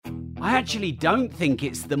I actually don't think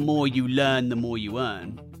it's the more you learn, the more you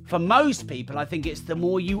earn. For most people, I think it's the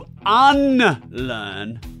more you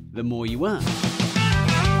unlearn, the more you earn.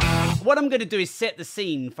 What I'm going to do is set the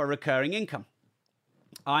scene for recurring income.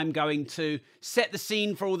 I'm going to set the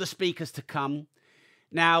scene for all the speakers to come.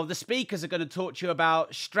 Now, the speakers are going to talk to you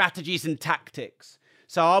about strategies and tactics.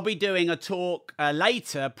 So I'll be doing a talk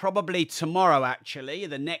later, probably tomorrow actually,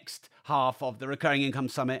 the next half of the Recurring Income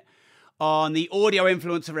Summit, on the audio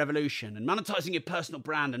influencer revolution and monetizing your personal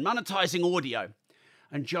brand and monetizing audio.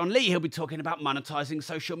 And John Lee, he'll be talking about monetizing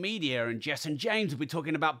social media, and Jess and James will be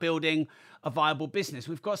talking about building a viable business.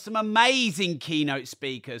 We've got some amazing keynote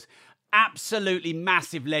speakers, absolutely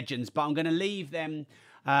massive legends, but I'm going to leave them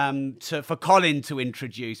for Colin to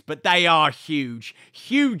introduce. But they are huge,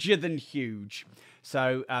 huger than huge.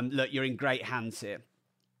 So look, you're in great hands here.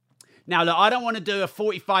 Now, look, I don't want to do a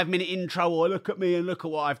 45-minute intro or look at me and look at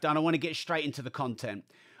what I've done. I want to get straight into the content.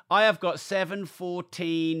 I have got 7,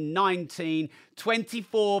 14, 19,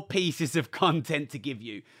 24 pieces of content to give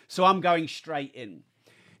you. So I'm going straight in.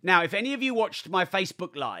 Now, if any of you watched my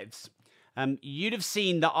Facebook Lives, you'd have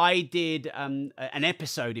seen that I did an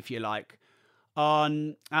episode, if you like,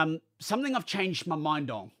 on something I've changed my mind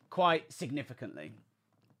on quite significantly.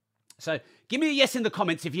 So give me a yes in the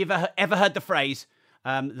comments if you've ever heard the phrase,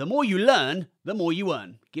 the more you learn, the more you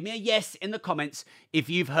earn. Give me a yes in the comments if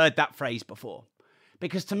you've heard that phrase before.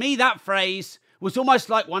 Because to me, that phrase was almost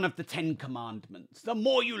like one of the 10 commandments. The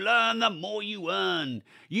more you learn, the more you earn.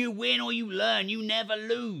 You win or you learn, you never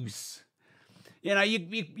lose. You know,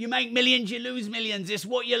 you make millions, you lose millions. It's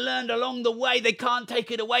what you learned along the way. They can't take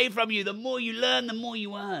it away from you. The more you learn, the more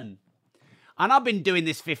you earn. And I've been doing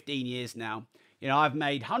this 15 years now. You know, I've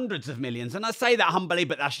made hundreds of millions. And I say that humbly,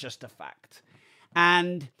 but that's just a fact.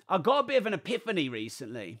 And I got a bit of an epiphany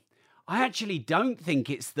recently. I actually don't think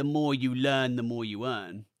it's the more you learn, the more you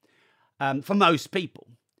earn. For most people.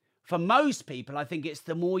 For most people, I think it's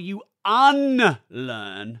the more you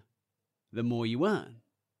unlearn, the more you earn.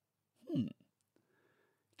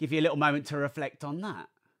 Give you a little moment to reflect on that.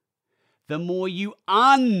 The more you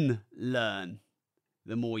unlearn,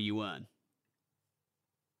 the more you earn.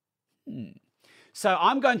 So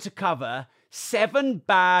I'm going to cover 7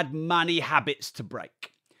 bad money habits to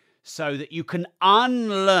break so that you can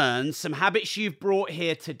unlearn some habits you've brought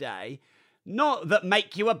here today, not that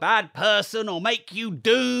make you a bad person or make you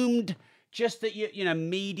doomed, just that you know,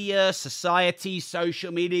 media, society,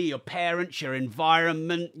 social media, your parents, your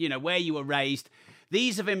environment, you know, where you were raised,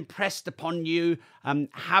 these have impressed upon you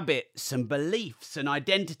habits and beliefs and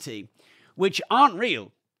identity, which aren't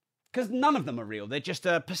real, because none of them are real. They're just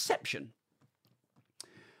a perception.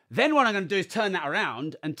 Then what I'm going to do is turn that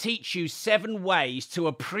around and teach you 7 ways to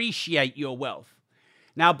appreciate your wealth.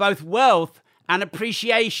 Now, both wealth and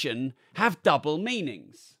appreciation have double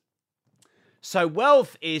meanings. So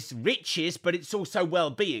wealth is riches, but it's also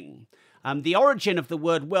well-being. The origin of the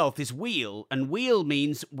word wealth is weal, and weal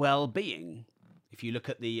means well-being. If you look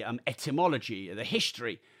at the etymology, the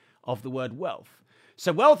history of the word wealth.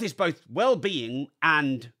 So wealth is both well-being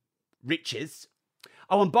and riches.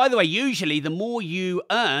 Oh, and by the way, usually the more you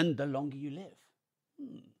earn, the longer you live.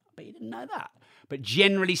 I bet you didn't know that. But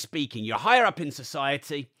generally speaking, you're higher up in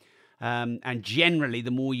society, and generally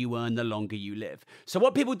the more you earn, the longer you live. So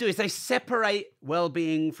what people do is they separate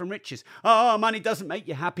well-being from riches. Oh, money doesn't make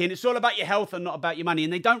you happy, and it's all about your health and not about your money.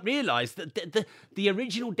 And they don't realize that the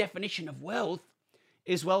original definition of wealth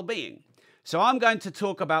is well-being. So I'm going to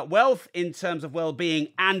talk about wealth in terms of well-being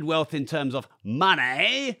and wealth in terms of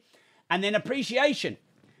money. And then appreciation.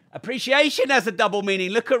 Appreciation has a double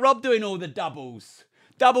meaning. Look at Rob doing all the doubles.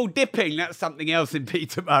 Double dipping, that's something else in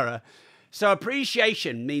Peterborough. So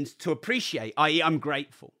appreciation means to appreciate, i.e. I'm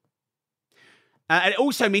grateful. And it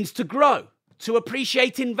also means to grow, to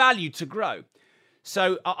appreciate in value, to grow.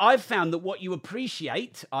 So I've found that what you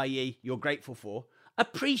appreciate, i.e. you're grateful for,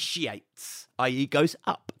 appreciates, i.e. goes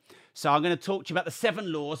up. So I'm going to talk to you about the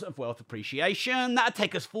 7 laws of wealth appreciation. That'll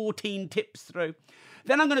take us 14 tips through.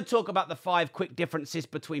 Then I'm going to talk about the 5 quick differences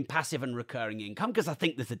between passive and recurring income, because I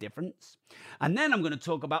think there's a difference. And then I'm going to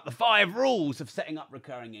talk about the 5 rules of setting up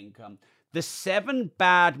recurring income. The 7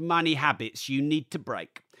 bad money habits you need to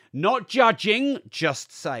break. Not judging,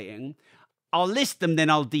 just saying. I'll list them, then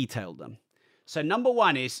I'll detail them. So number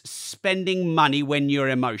 1 is spending money when you're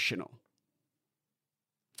emotional.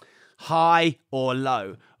 High or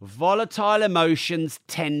low. Volatile emotions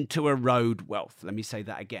tend to erode wealth. Let me say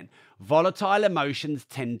that again. Volatile emotions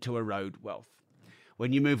tend to erode wealth.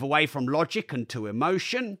 When you move away from logic and to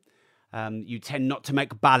emotion, You tend not to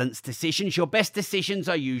make balanced decisions. Your best decisions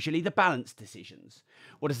are usually the balanced decisions.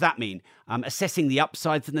 What does that mean? Assessing the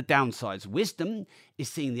upsides and the downsides. Wisdom is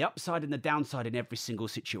seeing the upside and the downside in every single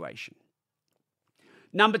situation.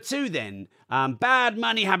 Number 2 then, bad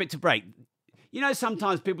money habit to break. You know,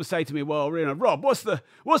 sometimes people say to me, well, Rob, what's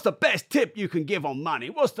the best tip you can give on money?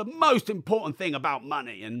 What's the most important thing about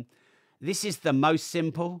money? And this is the most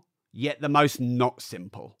simple, yet the most not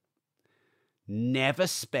simple. Never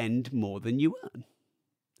spend more than you earn.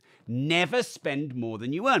 Never spend more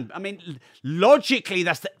than you earn. I mean, logically,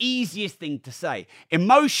 that's the easiest thing to say.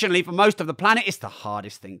 Emotionally, for most of the planet, it's the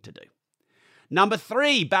hardest thing to do. Number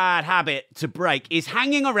 3 bad habit to break is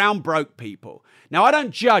hanging around broke people. Now, I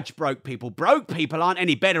don't judge broke people. Broke people aren't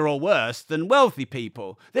any better or worse than wealthy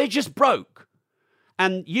people. They're just broke.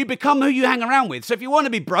 And you become who you hang around with. So if you want to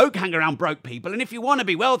be broke, hang around broke people. And if you want to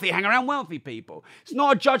be wealthy, hang around wealthy people. It's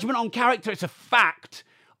not a judgment on character. It's a fact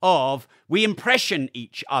of we impression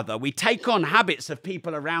each other. We take on habits of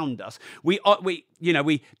people around us. We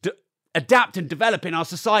adapt and develop in our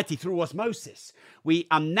society through osmosis. We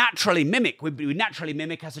naturally mimic. We naturally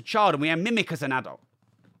mimic as a child, and we mimic as an adult.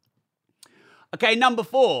 Okay, number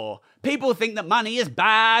 4. People think that money is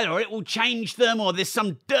bad, or it will change them, or there's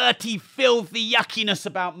some dirty, filthy yuckiness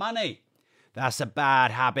about money. That's a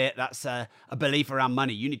bad habit. That's a belief around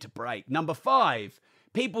money you need to break. Number 5.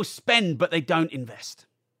 People spend, but they don't invest.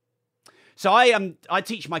 So I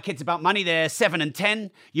teach my kids about money. They're 7 and 10.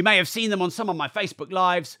 You may have seen them on some of my Facebook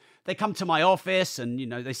Lives. They come to my office and,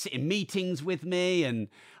 they sit in meetings with me, and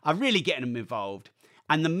I'm really getting them involved.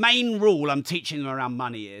 And the main rule I'm teaching them around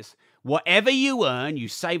money is whatever you earn, you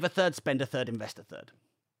save a third, spend a third, invest a third.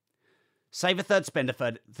 Save a third, spend a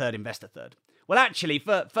third, invest a third. Well, actually,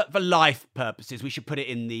 for life purposes, we should put it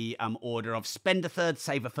in the order of spend a third,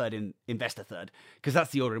 save a third, invest a third, because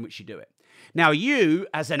that's the order in which you do it. Now, you,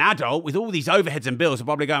 as an adult, with all these overheads and bills, are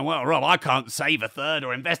probably going, well, Rob, I can't save a third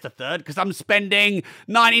or invest a third because I'm spending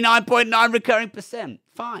 99.9 recurring percent.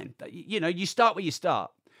 Fine. You start where you start.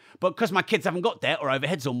 But because my kids haven't got debt or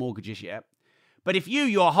overheads or mortgages yet, but if you,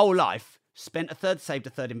 your whole life, spent a third, saved a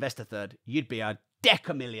third, invest a third, you'd be a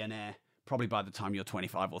decamillionaire probably by the time you're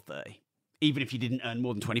 25 or 30. Even if you didn't earn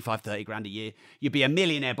more than 25, 30 grand a year, you'd be a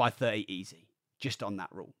millionaire by 30 easy, just on that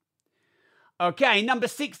rule. Okay, number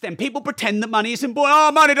 6 then. People pretend that money is important.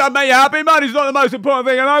 Oh, money don't make you happy. Money's not the most important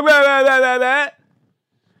thing.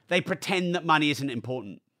 They pretend that money isn't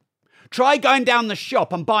important. Try going down the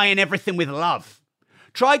shop and buying everything with love.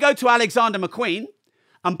 Try go to Alexander McQueen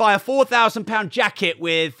and buy a £4,000 jacket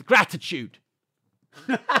with gratitude.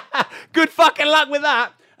 Good fucking luck with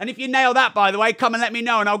that. And if you nail that, by the way, come and let me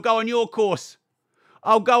know and I'll go on your course.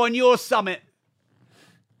 I'll go on your summit.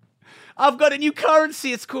 I've got a new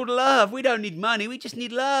currency. It's called love. We don't need money. We just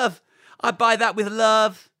need love. I buy that with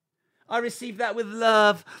love. I receive that with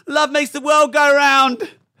love. Love makes the world go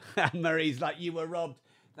round. Marie's like, you were robbed.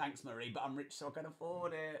 Thanks, Marie, but I'm rich, so I can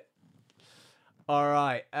afford it. All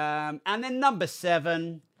right. And then number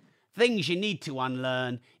 7, things you need to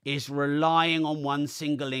unlearn is relying on one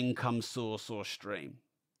single income source or stream.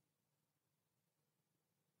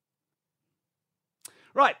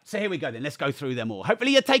 Right, so here we go then. Let's go through them all.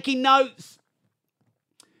 Hopefully you're taking notes.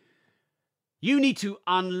 You need to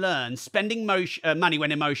unlearn spending money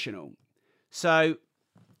when emotional. So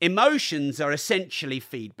emotions are essentially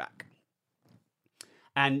feedback.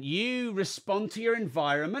 And you respond to your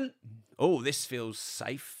environment. Oh, this feels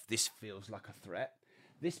safe. This feels like a threat.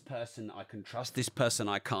 This person I can trust. This person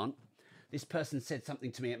I can't. This person said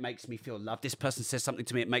something to me, it makes me feel loved. This person says something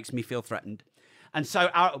to me, it makes me feel threatened. And so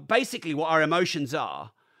basically what our emotions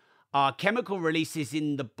are chemical releases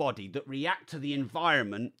in the body that react to the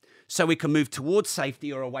environment so we can move towards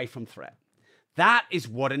safety or away from threat. That is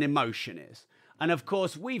what an emotion is. And of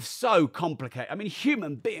course, we've so complicated. I mean,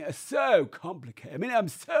 human beings are so complicated. I mean, I'm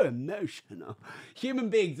so emotional. Human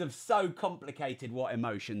beings have so complicated what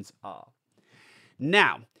emotions are.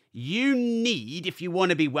 Now, you need, if you want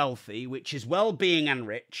to be wealthy, which is well-being and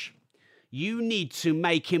rich, you need to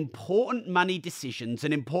make important money decisions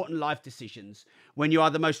and important life decisions when you are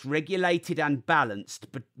the most regulated and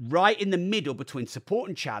balanced, but right in the middle between support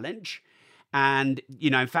and challenge and,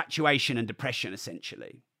 infatuation and depression,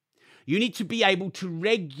 essentially. You need to be able to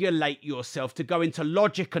regulate yourself to go into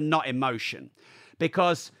logic and not emotion,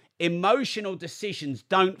 because emotional decisions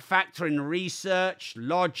don't factor in research,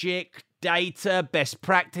 logic, data, best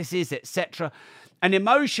practices, etc. An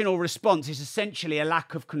emotional response is essentially a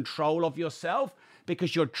lack of control of yourself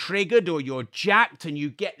because you're triggered or you're jacked and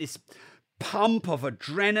you get this pump of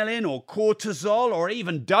adrenaline or cortisol or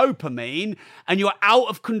even dopamine, and you're out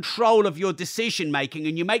of control of your decision making,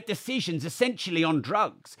 and you make decisions essentially on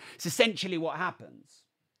drugs. It's essentially what happens.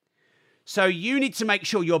 So you need to make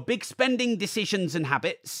sure your big spending decisions and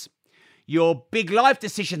habits, your big life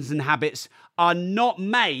decisions and habits are not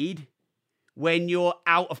made when you're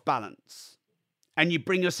out of balance, and you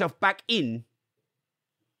bring yourself back in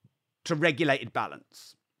to regulated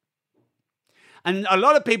balance. And a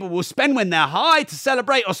lot of people will spend when they're high to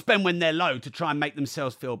celebrate, or spend when they're low to try and make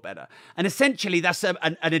themselves feel better. And essentially, that's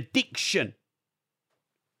an addiction,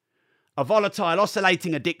 a volatile,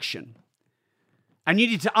 oscillating addiction. And you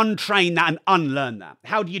need to untrain that and unlearn that.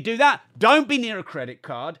 How do you do that? Don't be near a credit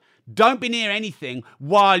card. Don't be near anything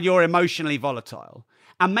while you're emotionally volatile.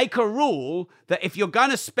 And make a rule that if you're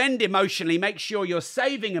going to spend emotionally, make sure you're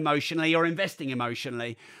saving emotionally or investing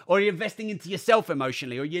emotionally, or you're investing into yourself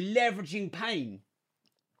emotionally, or you're leveraging pain.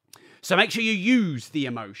 So make sure you use the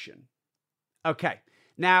emotion. Okay.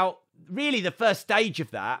 Now, really the first stage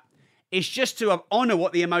of that is just to honor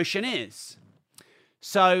what the emotion is.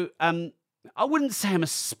 So I wouldn't say I'm a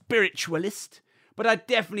spiritualist, but I'd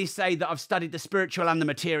definitely say that I've studied the spiritual and the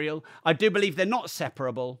material. I do believe they're not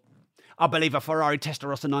separable. I believe a Ferrari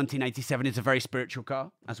Testarossa 1987 is a very spiritual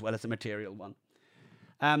car, as well as a material one.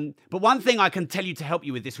 But one thing I can tell you to help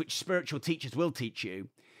you with this, which spiritual teachers will teach you,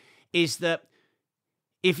 is that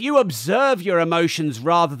if you observe your emotions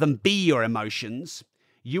rather than be your emotions,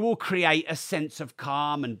 you will create a sense of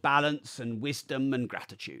calm and balance and wisdom and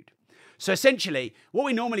gratitude. So essentially, what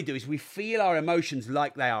we normally do is we feel our emotions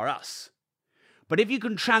like they are us. But if you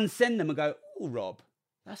can transcend them and go, oh, Rob,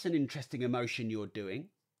 that's an interesting emotion you're doing.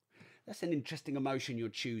 That's an interesting emotion you're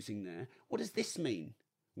choosing there. What does this mean?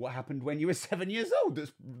 What happened when you were 7 years old?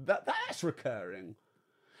 That's recurring.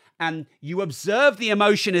 And you observe the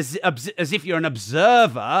emotion as if you're an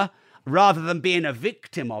observer rather than being a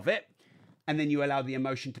victim of it. And then you allow the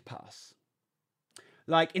emotion to pass.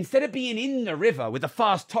 Like, instead of being in the river with a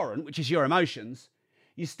fast torrent, which is your emotions,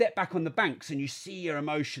 you step back on the banks and you see your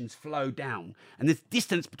emotions flow down. And there's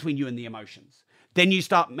distance between you and the emotions. Then you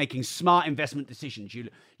start making smart investment decisions.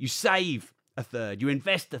 You save a third, you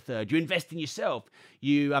invest a third, you invest in yourself.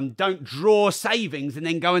 You don't draw savings and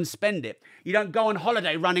then go and spend it. You don't go on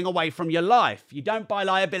holiday running away from your life. You don't buy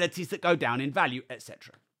liabilities that go down in value,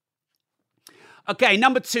 etc. Okay,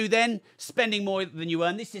 number 2 then, spending more than you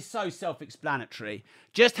earn. This is so self-explanatory.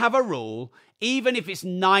 Just have a rule, even if it's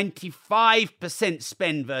 95%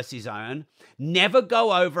 spend versus earn, never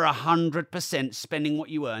go over 100% spending what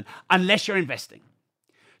you earn unless you're investing.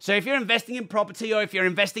 So if you're investing in property, or if you're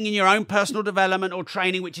investing in your own personal development or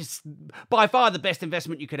training, which is by far the best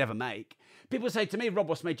investment you could ever make, people say to me, Rob,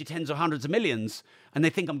 what's made you tens or hundreds of millions? And they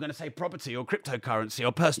think I'm going to say property or cryptocurrency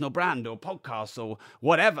or personal brand or podcasts or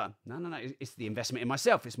whatever. No. It's the investment in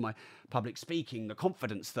myself. It's my public speaking, the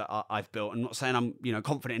confidence that I've built. I'm not saying I'm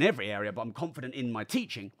confident in every area, but I'm confident in my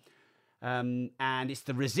teaching. And it's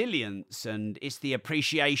the resilience, and it's the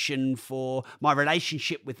appreciation for my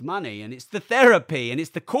relationship with money, and it's the therapy, and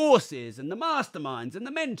it's the courses and the masterminds and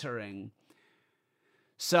the mentoring.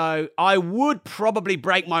 So I would probably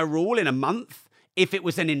break my rule in a month if it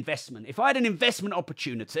was an investment. If I had an investment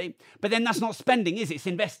opportunity, but then that's not spending, is it? It's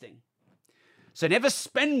investing. So never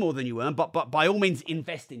spend more than you earn, but by all means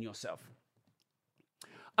invest in yourself.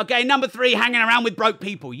 Okay, number 3, hanging around with broke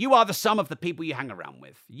people. You are the sum of the people you hang around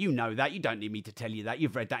with. You know that. You don't need me to tell you that.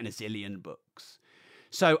 You've read that in a zillion books.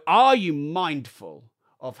 So are you mindful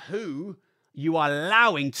of who you are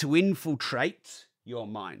allowing to infiltrate your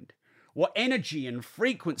mind? What energy and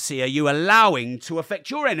frequency are you allowing to affect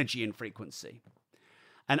your energy and frequency?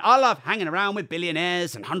 And I love hanging around with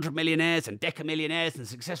billionaires and 100 millionaires and decamillionaires and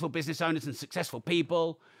successful business owners and successful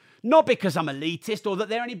people. Not because I'm elitist or that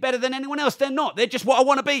they're any better than anyone else. They're not. They're just what I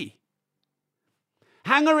want to be.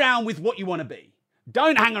 Hang around with what you want to be.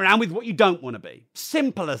 Don't hang around with what you don't want to be.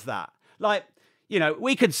 Simple as that. Like,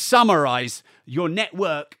 we could summarize your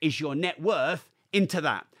network is your net worth into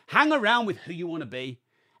that. Hang around with who you want to be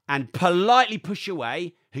and politely push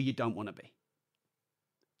away who you don't want to be.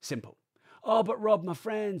 Simple. Oh, but Rob, my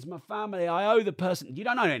friends, my family, I owe the person. You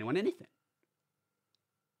don't owe anyone anything.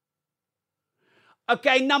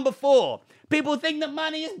 Okay, number 4. People think that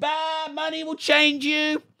money is bad. Money will change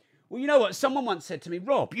you. Well, you know what? Someone once said to me,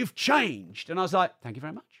 Rob, you've changed. And I was like, thank you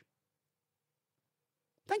very much.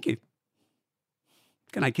 Thank you.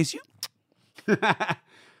 Can I kiss you? Because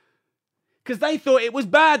they thought it was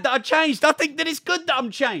bad that I changed. I think that it's good that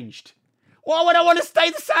I'm changed. Why would I want to stay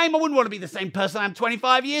the same? I wouldn't want to be the same person I am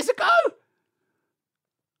 25 years ago.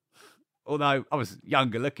 Although I was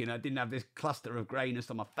younger looking, I didn't have this cluster of greyness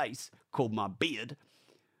on my face called my beard.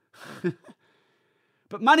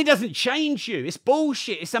 But money doesn't change you. It's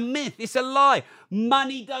bullshit. It's a myth. It's a lie.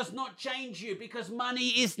 Money does not change you because money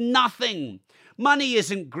is nothing. Money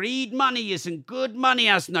isn't greed. Money isn't good. Money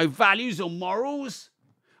has no values or morals.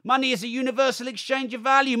 Money is a universal exchange of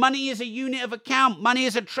value. Money is a unit of account. Money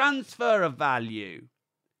is a transfer of value.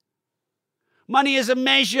 Money is a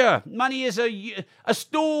measure. Money is a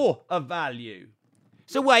store of value.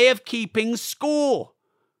 It's a way of keeping score.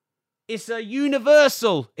 It's a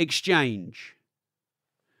universal exchange.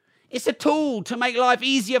 It's a tool to make life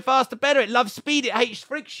easier, faster, better. It loves speed. It hates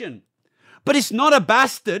friction. But it's not a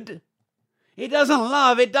bastard. It doesn't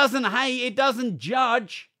love. It doesn't hate. It doesn't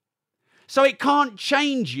judge. So it can't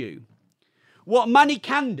change you. What money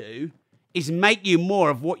can do is make you more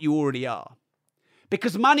of what you already are.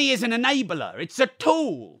 Because money is an enabler. It's a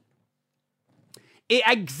tool. It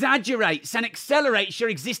exaggerates and accelerates your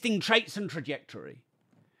existing traits and trajectory.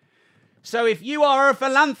 So if you are a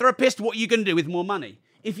philanthropist, what are you going to do with more money?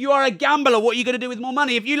 If you are a gambler, what are you going to do with more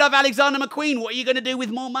money? If you love Alexander McQueen, what are you going to do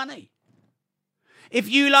with more money? If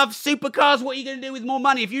you love supercars, what are you going to do with more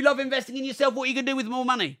money? If you love investing in yourself, what are you going to do with more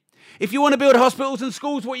money? If you want to build hospitals and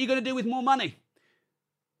schools, what are you going to do with more money?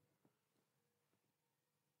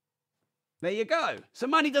 There you go. So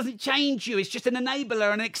money doesn't change you. It's just an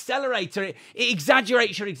enabler, an accelerator. It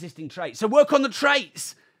exaggerates your existing traits. So work on the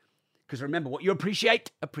traits. Because remember, what you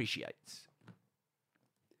appreciate, appreciates.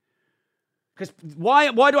 Because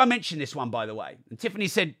why do I mention this one, by the way? And Tiffany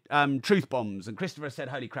said truth bombs, and Christopher said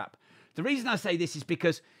holy crap. The reason I say this is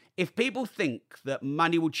because if people think that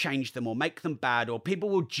money will change them or make them bad, or people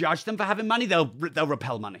will judge them for having money, they'll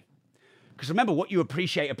repel money. Because remember, what you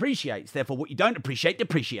appreciate appreciates. Therefore, what you don't appreciate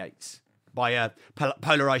depreciates by a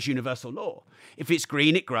polarized universal law. If it's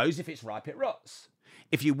green, it grows. If it's ripe, it rots.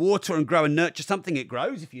 If you water and grow and nurture something, it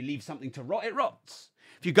grows. If you leave something to rot, it rots.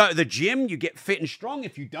 If you go to the gym, you get fit and strong.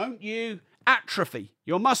 If you don't, you atrophy.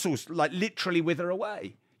 Your muscles like literally wither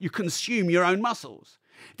away. You consume your own muscles.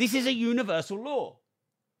 This is a universal law.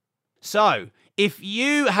 So if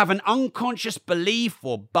you have an unconscious belief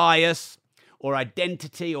or bias or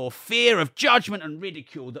identity or fear of judgment and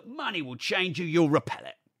ridicule that money will change you, you'll repel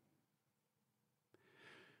it.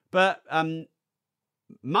 But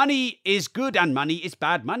money is good and money is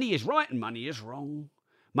bad. Money is right and money is wrong.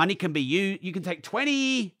 Money can be you can take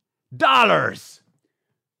 $20.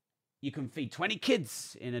 You can feed 20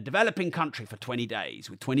 kids in a developing country for 20 days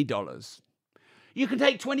with $20. You can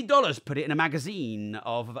take $20, put it in a magazine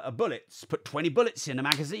of bullets, put 20 bullets in a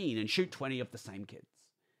magazine and shoot 20 of the same kids.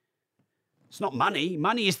 It's not money.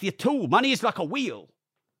 Money is the tool. Money is like a wheel.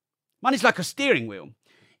 Money's like a steering wheel.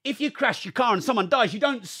 If you crash your car and someone dies, you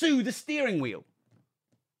don't sue the steering wheel.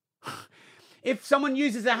 If someone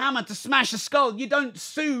uses a hammer to smash a skull, you don't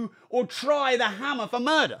sue or try the hammer for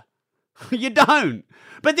murder. You don't.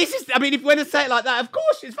 But this is, if you want to say it like that, of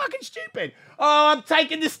course, it's fucking stupid. Oh, I'm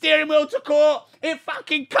taking the steering wheel to court. It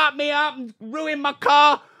fucking cut me up and ruined my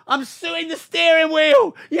car. I'm suing the steering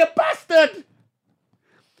wheel. You bastard.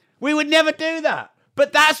 We would never do that.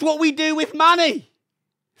 But that's what we do with money.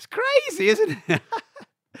 It's crazy, isn't it?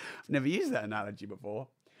 I've never used that analogy before.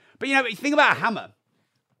 But think about a hammer.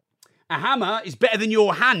 A hammer is better than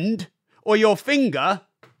your hand or your finger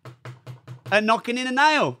at knocking in a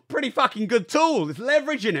nail. Pretty fucking good tool. There's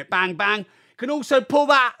leverage in it. Bang, bang. Can also pull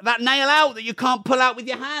that nail out that you can't pull out with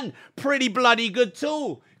your hand. Pretty bloody good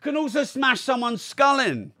tool. Can also smash someone's skull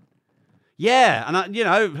in. Yeah, and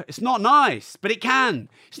it's not nice, but it can.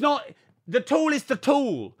 It's not, the tool is the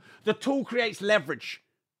tool. The tool creates leverage.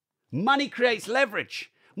 Money creates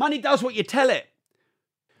leverage. Money does what you tell it.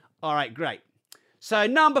 All right, great. So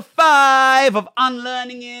number 5 of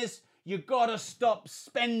unlearning is you got to stop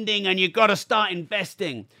spending and you got to start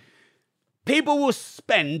investing. People will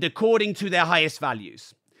spend according to their highest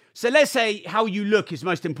values. So let's say how you look is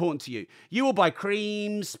most important to you. You will buy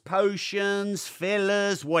creams, potions,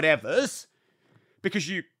 fillers, whatevers, because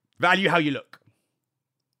you value how you look.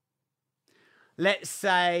 Let's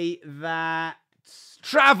say that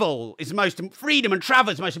freedom and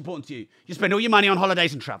travel is most important to you. You spend all your money on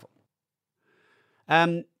holidays and travel.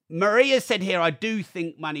 Maria said here, I do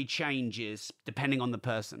think money changes depending on the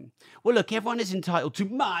person. Well, look, everyone is entitled to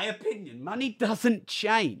my opinion. Money doesn't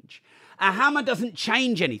change. A hammer doesn't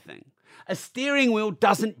change anything. A steering wheel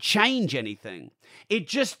doesn't change anything. It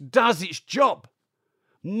just does its job.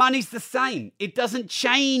 Money's the same. It doesn't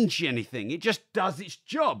change anything. It just does its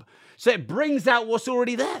job. So it brings out what's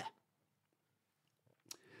already there.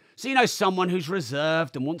 So, someone who's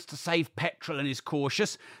reserved and wants to save petrol and is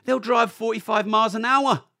cautious, they'll drive 45 miles an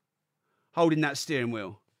hour holding that steering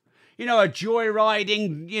wheel. a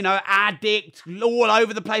joyriding, addict all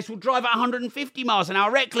over the place will drive at 150 miles an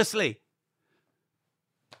hour recklessly.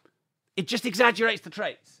 It just exaggerates the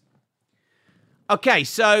traits. Okay,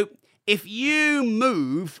 so if you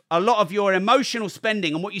move a lot of your emotional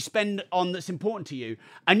spending and what you spend on that's important to you,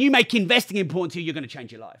 and you make investing important to you, you're going to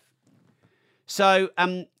change your life. So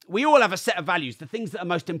we all have a set of values, the things that are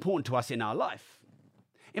most important to us in our life.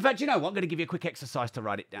 In fact, you know what? I'm going to give you a quick exercise to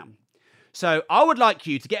write it down. So I would like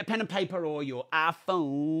you to get a pen and paper or your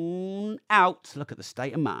iPhone out. Look at the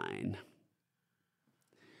state of mind.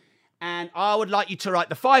 And I would like you to write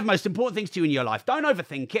the 5 most important things to you in your life. Don't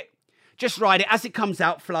overthink it. Just write it as it comes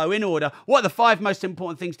out, flow in order. What are the 5 most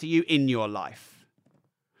important things to you in your life?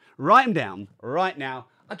 Write them down right now.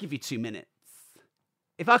 I'll give you 2 minutes.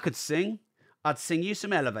 If I could sing, I'd sing you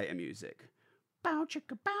some elevator music. Bow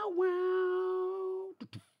chicka bow wow.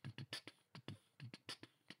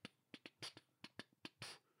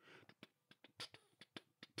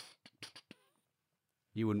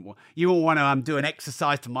 You wouldn't want to do an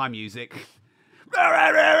exercise to my music.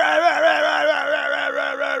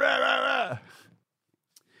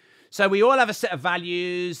 So we all have a set of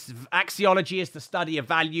values. Axiology is the study of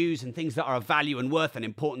values and things that are of value and worth and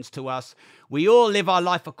importance to us. We all live our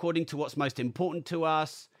life according to what's most important to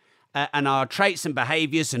us, and our traits and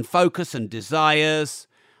behaviors and focus and desires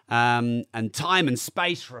and time and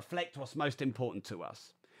space reflect what's most important to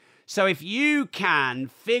us. So if you can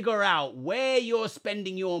figure out where you're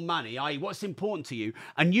spending your money, i.e. what's important to you,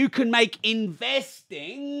 and you can make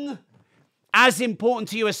investing as important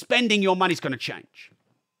to you as spending your money, is going to change.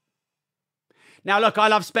 Now, look, I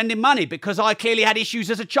love spending money because I clearly had issues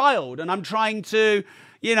as a child, and I'm trying to,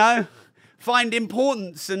 find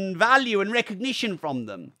importance and value and recognition from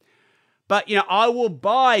them. But, I will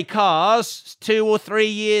buy cars 2 or 3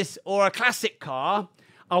 years, or a classic car.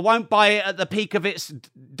 I won't buy it at the peak of its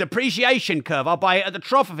depreciation curve. I'll buy it at the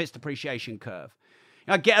trough of its depreciation curve.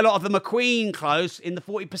 I get a lot of the McQueen clothes in the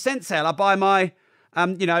 40% sale. I buy my,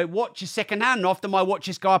 watches secondhand. Often my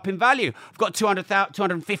watches go up in value. I've got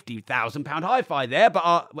 £250,000 hi-fi there,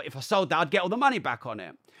 but if I sold that, I'd get all the money back on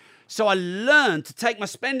it. So I learned to take my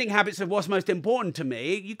spending habits of what's most important to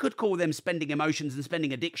me. You could call them spending emotions and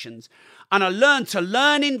spending addictions. And I learned to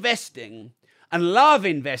learn investing and love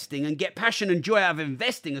investing and get passion and joy out of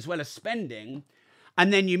investing as well as spending.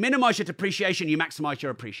 And then you minimize your depreciation, you maximize your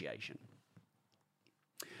appreciation.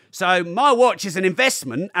 So my watch is an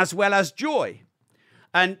investment as well as joy.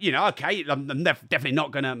 And, I'm definitely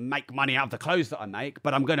not going to make money out of the clothes that I make,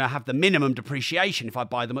 but I'm going to have the minimum depreciation if I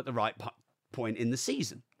buy them at the right point in the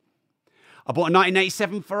season. I bought a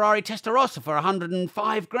 1987 Ferrari Testarossa for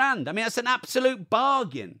 105 grand. I mean, that's an absolute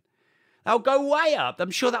bargain. That'll go way up.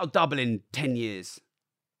 I'm sure that'll double in 10 years.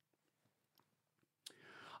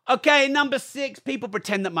 Okay, number 6, people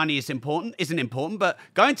pretend that money isn't important, but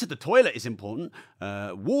going to the toilet is important.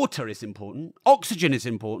 Water is important. Oxygen is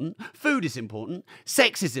important. Food is important.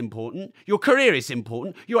 Sex is important. Your career is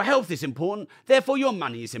important. Your health is important. Therefore, your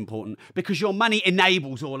money is important because your money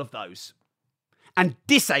enables all of those and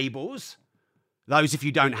disables those if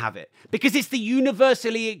you don't have it, because it's the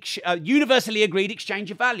universally agreed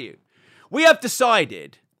exchange of value. We have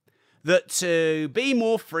decided that to be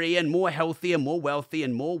more free and more healthy and more wealthy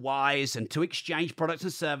and more wise and to exchange products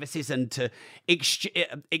and services and to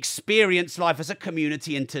experience life as a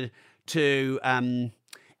community and to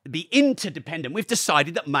be interdependent, we've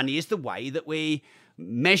decided that money is the way that we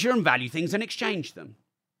measure and value things and exchange them.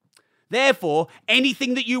 Therefore,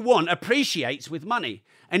 anything that you want appreciates with money,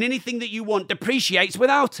 and anything that you want depreciates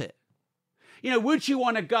without it. Would you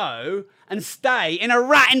want to go and stay in a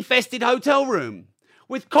rat-infested hotel room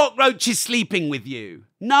with cockroaches sleeping with you?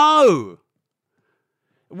 No.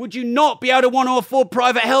 Would you not be able to want to afford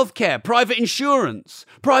private healthcare, private insurance,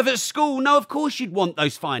 private school? No, of course you'd want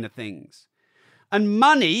those finer things. And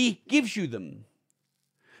money gives you them.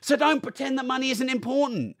 So don't pretend that money isn't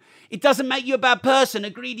important. It doesn't make you a bad person, a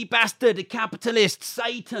greedy bastard, a capitalist,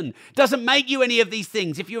 Satan. It doesn't make you any of these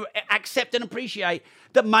things if you accept and appreciate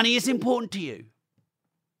that money is important to you.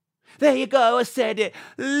 There you go, I said it.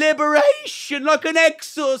 Liberation, like an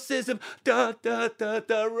exorcism. Da, da, da,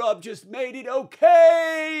 da, Rob just made it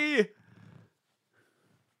okay.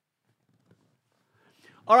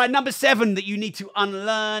 All right, number 7 that you need to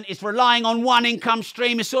unlearn is relying on one income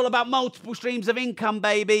stream. It's all about multiple streams of income,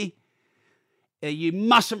 baby. You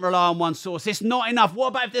mustn't rely on one source. It's not enough. What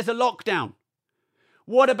about if there's a lockdown?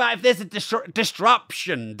 What about if there's a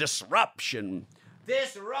disruption? Disruptive.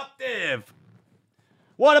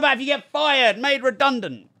 What about if you get fired, made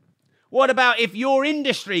redundant? What about if your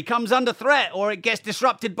industry comes under threat or it gets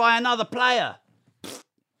disrupted by another player?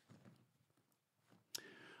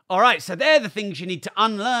 All right, so they're the things you need to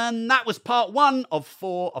unlearn. That was part 1 of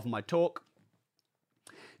 4 of my talk.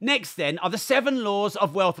 Next, then, are the 7 laws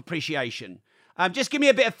of wealth appreciation. Just give me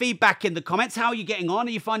a bit of feedback in the comments. How are you getting on?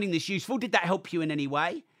 Are you finding this useful? Did that help you in any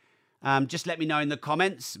way? Just let me know in the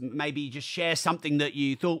comments. Maybe just share something that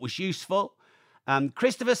you thought was useful.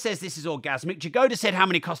 Christopher says this is orgasmic. Jagoda said, how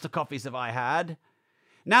many Costa coffees have I had?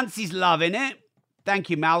 Nancy's loving it. Thank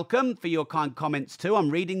you, Malcolm, for your kind comments too.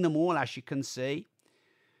 I'm reading them all, as you can see.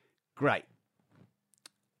 Great.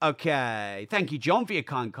 Okay. Thank you, John, for your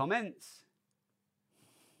kind comments.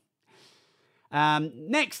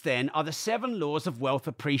 Next, then, are the 7 laws of wealth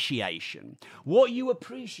appreciation. What you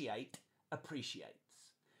appreciate, appreciates.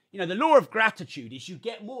 You know, the law of gratitude is you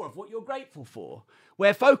get more of what you're grateful for.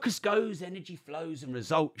 Where focus goes, energy flows, and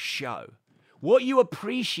results show. What you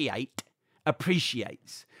appreciate,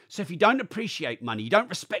 appreciates. So if you don't appreciate money, you don't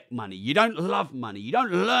respect money, you don't love money, you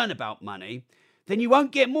don't learn about money, then you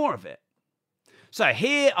won't get more of it. So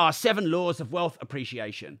here are 7 laws of wealth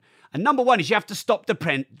appreciation. And number 1 is you have to stop you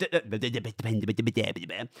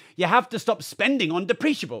have to stop spending on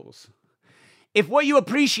depreciables. If what you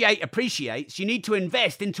appreciate appreciates, you need to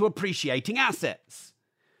invest into appreciating assets.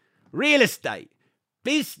 Real estate,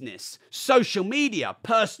 business, social media,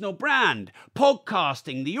 personal brand,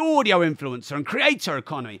 podcasting, the audio influencer and creator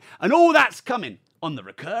economy. And all that's coming on the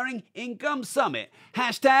Recurring Income Summit.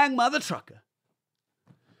 #MotherTrucker.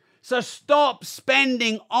 So stop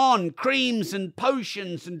spending on creams and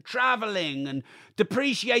potions and traveling and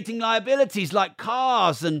depreciating liabilities like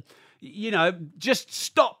cars and, just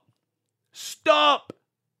stop. Stop.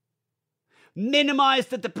 Minimize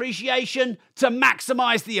the depreciation to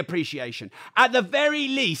maximize the appreciation. At the very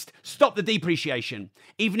least, stop the depreciation,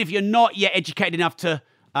 even if you're not yet educated enough to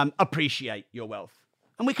appreciate your wealth.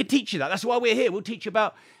 And we can teach you that. That's why we're here. We'll teach you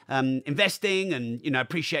about investing and,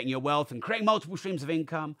 appreciating your wealth and creating multiple streams of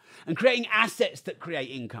income and creating assets that create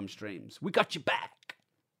income streams. We got your back.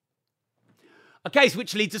 Okay, so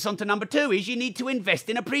which leads us on to number 2 is you need to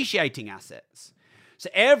invest in appreciating assets. So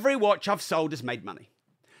every watch I've sold has made money.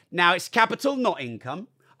 Now, it's capital, not income.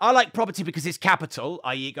 I like property because it's capital,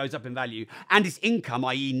 i.e. it goes up in value, and it's income,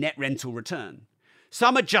 i.e. net rental return.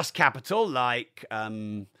 Some are just capital, like,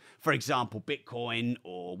 for example, Bitcoin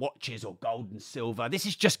or watches or gold and silver. This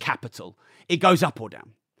is just capital. It goes up or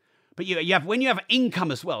down. But when you have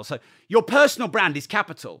income as well, so your personal brand is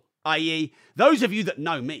capital, i.e. those of you that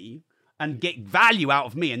know me and get value out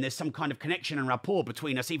of me and there's some kind of connection and rapport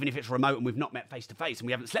between us, even if it's remote and we've not met face to face and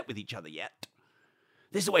we haven't slept with each other yet.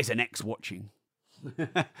 There's always an ex watching.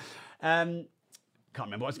 Can't remember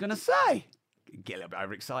what I was going to say. Get a little bit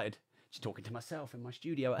overexcited. Just talking to myself in my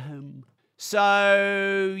studio at home.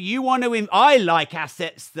 So you want to... I like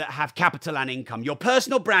assets that have capital and income. Your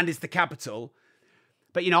personal brand is the capital.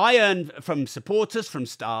 But, I earn from supporters, from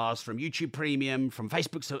stars, from YouTube Premium, from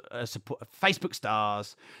Facebook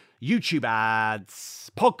stars, YouTube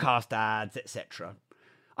ads, podcast ads, etc.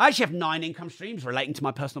 I actually have 9 income streams relating to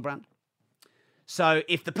my personal brand. So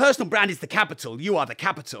if the personal brand is the capital, you are the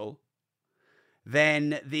capital,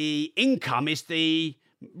 then the income is the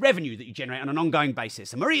revenue that you generate on an ongoing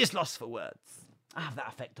basis. And Marie is lost for words. I have that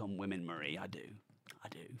effect on women, Marie. I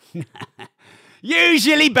do.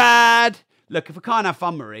 Usually bad. Look, if we can't have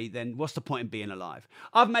fun, Marie, then what's the point in being alive?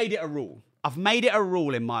 I've made it a rule. I've made it a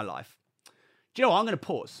rule in my life. Do you know what? I'm going to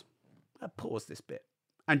pause. I'm going to pause this bit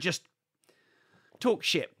and just talk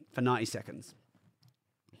shit for 90 seconds.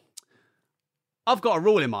 I've got a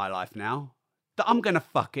rule in my life now that I'm going to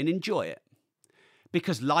fucking enjoy it.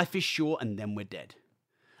 Because life is short and then we're dead.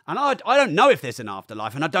 And I don't know if there's an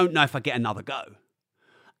afterlife and I don't know if I get another go.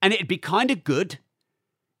 And it'd be kind of good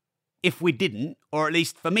if we didn't, or at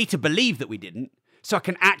least for me to believe that we didn't, so I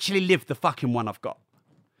can actually live the fucking one I've got.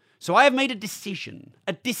 So I have made a decision.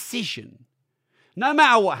 No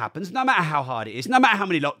matter what happens, no matter how hard it is, no matter how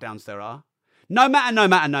many lockdowns there are, no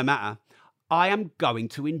matter, I am going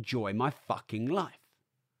to enjoy my fucking life.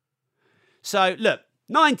 So look,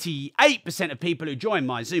 98% of people who join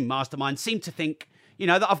my Zoom mastermind seem to think,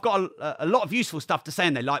 that I've got a lot of useful stuff to say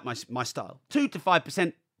and they like my style. 2 to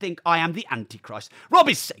 5% think I am the Antichrist. Rob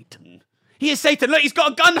is Satan. He is Satan. Look, he's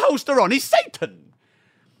got a gun holster on. He's Satan.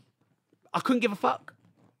 I couldn't give a fuck.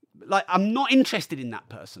 I'm not interested in that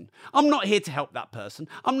person. I'm not here to help that person.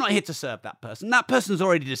 I'm not here to serve that person. That person's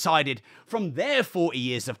already decided from their 40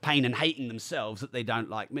 years of pain and hating themselves that they don't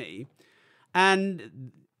like me.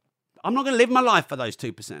 And I'm not going to live my life for those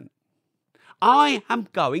 2%. I am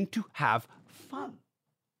going to have fun.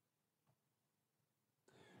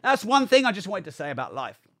 That's one thing I just wanted to say about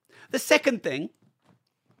life. The second thing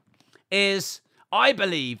is I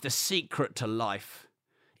believe the secret to life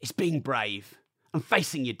is being brave and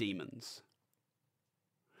facing your demons.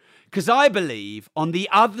 Because I believe on the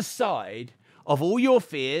other side of all your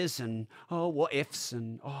fears and, what ifs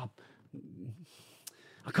and, I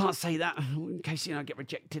can't say that in case, I get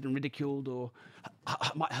rejected and ridiculed, or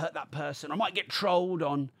I might hurt that person, or I might get trolled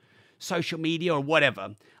on social media or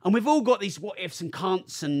whatever. And we've all got these what ifs and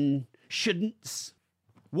can'ts and shouldn'ts.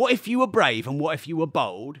 What if you were brave, and what if you were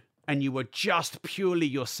bold and you were just purely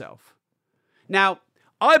yourself? Now,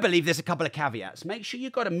 I believe there's a couple of caveats. Make sure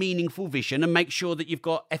you've got a meaningful vision, and make sure that you've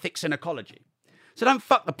got ethics and ecology. So don't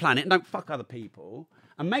fuck the planet and don't fuck other people.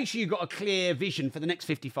 And make sure you've got a clear vision for the next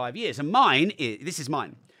 55 years. And this is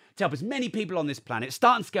mine. To help as many people on this planet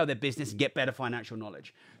start and scale their business and get better financial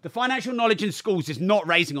knowledge. The financial knowledge in schools is not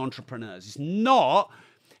raising entrepreneurs. It's not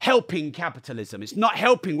helping capitalism. It's not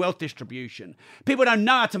helping wealth distribution. People don't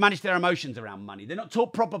know how to manage their emotions around money. They're not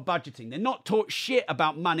taught proper budgeting. They're not taught shit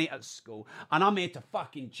about money at school. And I'm here to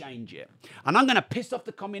fucking change it. And I'm going to piss off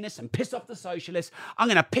the communists and piss off the socialists. I'm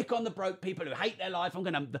going to pick on the broke people who hate their life. I'm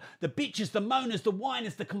going to, the bitches, the moaners, the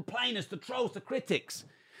whiners, the complainers, the trolls, the critics.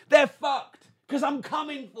 They're fucked, because I'm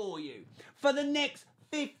coming for you for the next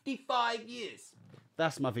 55 years.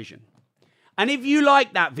 That's my vision. And if you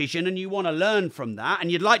like that vision and you want to learn from that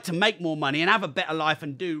and you'd like to make more money and have a better life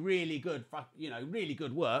and do really good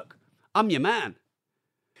work, I'm your man.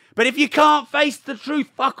 But if you can't face the truth,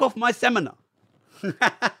 fuck off my seminar.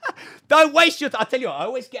 Don't waste your time. I tell you what, I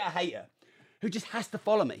always get a hater who just has to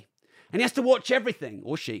follow me. And he has to watch everything,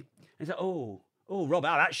 or she. And he's like, oh, Rob,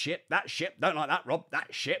 that shit, don't like that, Rob,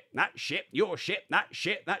 that shit, your shit, that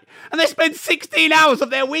shit, that. And they spend 16 hours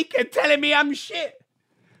of their weekend telling me I'm shit.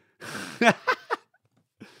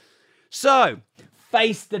 So,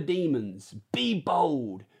 face the demons, be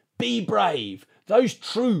bold, be brave. Those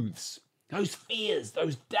truths, those fears,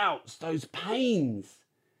 those doubts, those pains,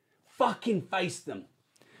 fucking face them.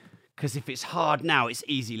 Because if it's hard now, it's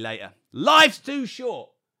easy later. Life's too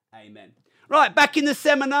short. Amen. Right, back in the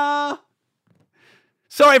seminar.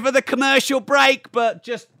 Sorry for the commercial break, but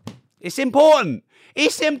it's important.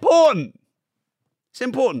 It's important.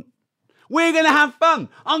 We're going to have fun.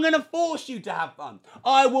 I'm going to force you to have fun.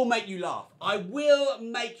 I will make you laugh.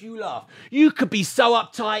 You could be so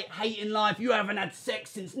uptight, hating life. You haven't had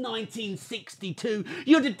sex since 1962.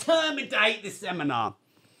 You're determined to hate this seminar.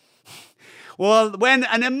 Well, when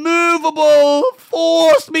an immovable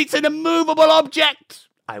force meets an immovable object,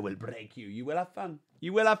 I will break you. You will have fun.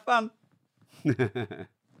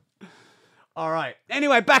 All right.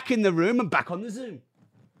 Anyway, back in the room and back on the Zoom.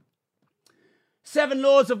 7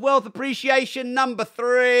 laws of wealth appreciation. Number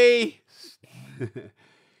 3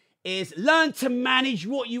 is learn to manage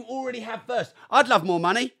what you already have first. I'd love more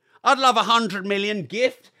money. I'd love 100 million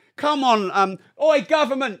gift. Come on, oi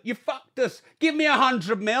government, you fucked us. Give me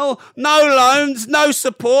 100 mil. No loans, no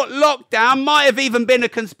support, lockdown, might have even been a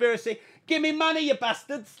conspiracy. Give me money, you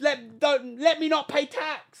bastards. Let me not pay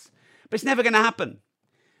tax. But it's never going to happen.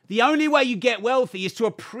 The only way you get wealthy is to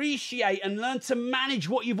appreciate and learn to manage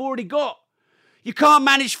what you've already got. You can't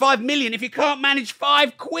manage 5 million if you can't manage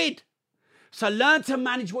 5 quid. So learn to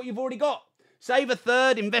manage what you've already got. Save a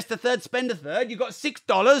third, invest a third, spend a third. You've got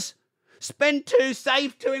 $6. Spend 2,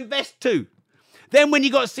 save 2, invest 2. Then when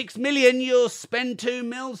you got 6 million, you'll spend 2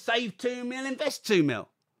 mil, save 2 mil, invest 2 mil.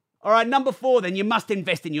 All right, number 4, then you must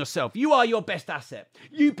invest in yourself. You are your best asset.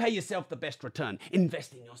 You pay yourself the best return.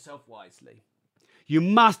 Invest in yourself wisely. You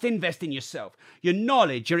must invest in yourself. Your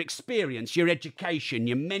knowledge, your experience, your education,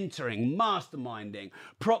 your mentoring, masterminding,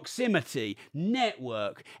 proximity,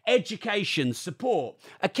 network, education, support,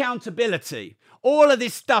 accountability. All of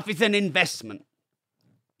this stuff is an investment.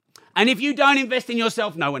 And if you don't invest in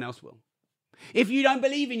yourself, no one else will. If you don't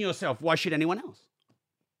believe in yourself, why should anyone else?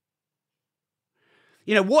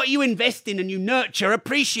 You know, what you invest in and you nurture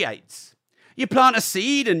appreciates. You plant a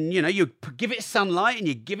seed and, you give it sunlight and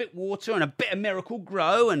you give it water and a bit of miracle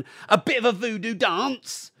grow and a bit of a voodoo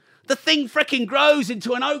dance. The thing frickin' grows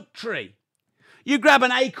into an oak tree. You grab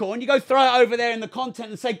an acorn, you go throw it over there in the content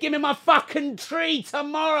and say, give me my fucking tree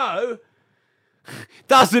tomorrow.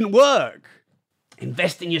 Doesn't work.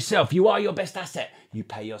 Invest in yourself. You are your best asset. You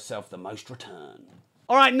pay yourself the most return.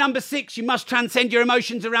 All right, number 6, you must transcend your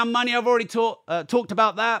emotions around money. I've already talked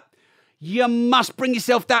about that. You must bring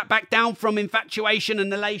yourself back down from infatuation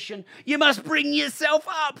and elation. You must bring yourself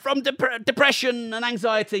up from depression and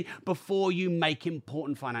anxiety before you make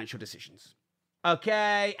important financial decisions.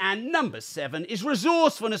 Okay, and number 7 is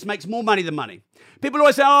resourcefulness makes more money than money. People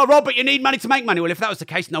always say, oh, Rob, but you need money to make money. Well, if that was the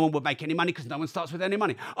case, no one would make any money because no one starts with any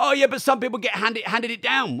money. Oh, yeah, but some people get handed it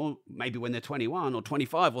down. Well, maybe when they're 21 or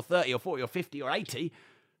 25 or 30 or 40 or 50 or 80.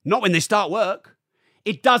 Not when they start work.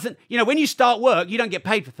 It doesn't, when you start work, you don't get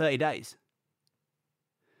paid for 30 days.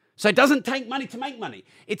 So it doesn't take money to make money.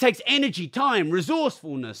 It takes energy, time,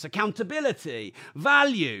 resourcefulness, accountability,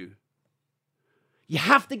 value. You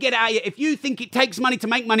have to get out of here. If you think it takes money to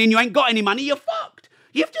make money and you ain't got any money, you're fucked.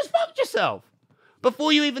 You've just fucked yourself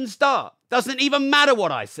before you even start. Doesn't even matter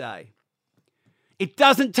what I say. It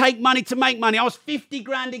doesn't take money to make money. I was 50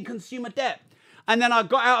 grand in consumer debt. And then I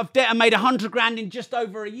got out of debt and made 100 grand in just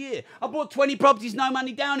over a year. I bought 20 properties, no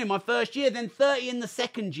money down in my first year, then 30 in the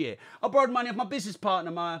second year. I borrowed money off my business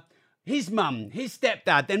partner, his mum, his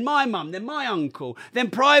stepdad, then my mum, then my uncle, then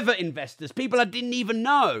private investors, people I didn't even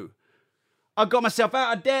know. I got myself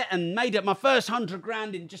out of debt and made up my first 100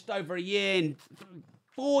 grand in just over a year. In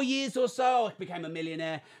 4 years or so, I became a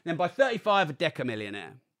millionaire. Then by 35, a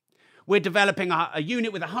deca-millionaire. We're developing a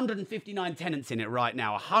unit with 159 tenants in it right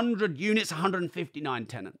now. 100 units, 159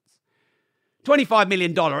 tenants. $25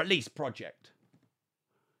 million at least project.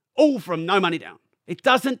 All from no money down. It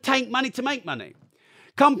doesn't take money to make money.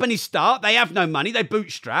 Companies start, they have no money, they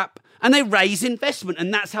bootstrap, and they raise investment,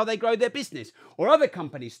 and that's how they grow their business. Or other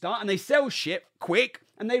companies start and they sell shit quick,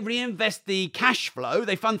 and they reinvest the cash flow,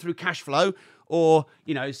 they fund through cash flow, or,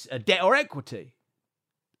 debt or equity.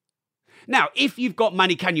 Now, if you've got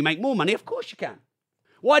money, can you make more money? Of course you can.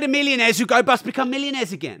 Why do millionaires who go bust become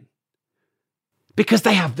millionaires again? Because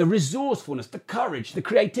they have the resourcefulness, the courage, the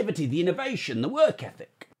creativity, the innovation, the work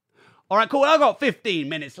ethic. All right, cool. I've got 15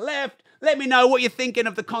 minutes left. Let me know what you're thinking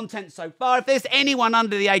of the content so far. If there's anyone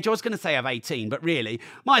under the age, I was going to say of 18, but really,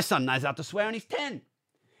 my son knows how to swear and he's 10.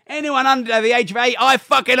 Anyone under the age of 8, I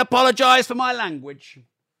fucking apologise for my language.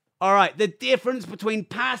 All right, the difference between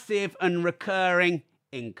passive and recurring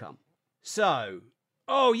income. So,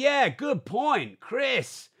 oh yeah, good point,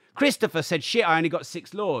 Christopher said, shit, I only got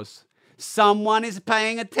 6 laws. Someone is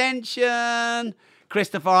paying attention.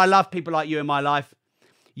 Christopher, I love people like you in my life.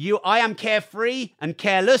 I am carefree and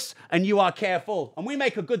careless, and you are careful. And we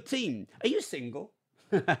make a good team. Are you single?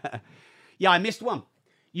 Yeah, I missed one.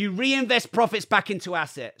 You reinvest profits back into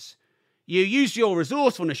assets. You use your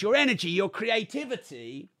resourcefulness, your energy, your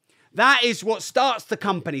creativity. That is what starts the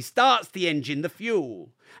company, starts the engine, the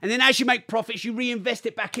fuel. And then as you make profits, you reinvest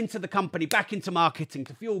it back into the company, back into marketing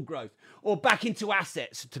to fuel growth, or back into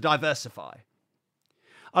assets to diversify.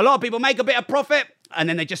 A lot of people make a bit of profit, and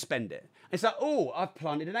then they just spend it. It's like, oh, I've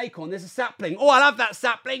planted an acorn. There's a sapling. Oh, I love that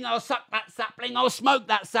sapling. I'll suck that sapling. I'll smoke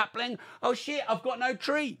that sapling. Oh, shit, I've got no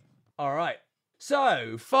tree. All right.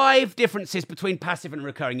 So, 5 differences between passive and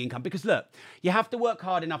recurring income. Because, look, you have to work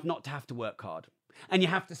hard enough not to have to work hard. And you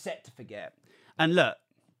have to set to forget. And look,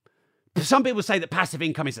 some people say that passive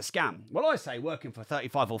income is a scam. Well, I say working for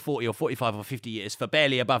 35 or 40 or 45 or 50 years for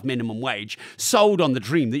barely above minimum wage, sold on the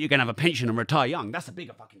dream that you're going to have a pension and retire young. That's a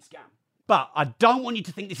bigger fucking scam. But I don't want you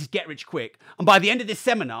to think this is get rich quick. And by the end of this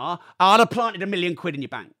seminar, I'll have planted £1 million in your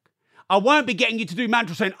bank. I won't be getting you to do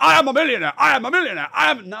mantras saying, I am a millionaire, I am a millionaire,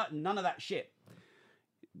 I am... No, none of that shit.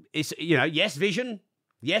 It's, yes, vision,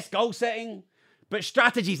 yes, goal setting, but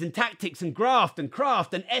strategies and tactics and graft and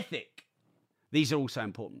craft and ethic. These are also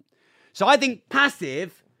important. So I think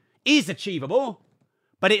passive is achievable,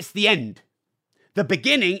 but it's the end. The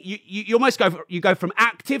beginning, you almost go from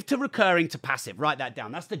active to recurring to passive. Write that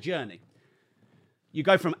down. That's the journey. You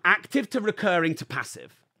go from active to recurring to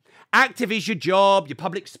passive. Active is your job, your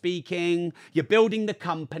public speaking, you're building the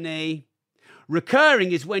company.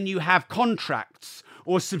 Recurring is when you have contracts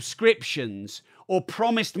or subscriptions or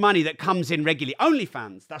promised money that comes in regularly.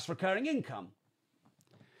 OnlyFans, that's recurring income.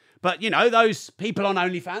 But, those people on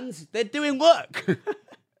OnlyFans, they're doing work.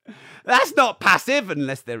 That's not passive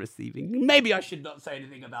unless they're receiving. Maybe I should not say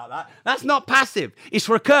anything about that. That's not passive. It's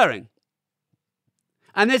recurring.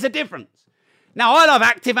 And there's a difference. Now, I love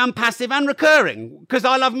active and passive and recurring because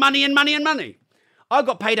I love money and money and money. I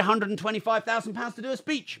got paid £125,000 to do a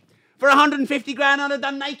speech. For 150 grand, I'd have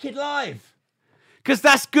done naked live. Because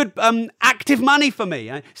that's good active money for me.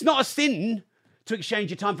 It's not a sin to exchange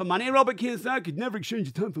your time for money. Robert Kiyosaki said, I could never exchange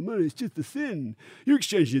your time for money. It's just a sin. You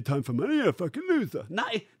exchange your time for money, you're a fucking loser. No.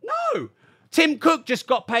 Tim Cook just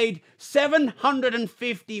got paid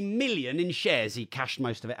 750 million in shares. He cashed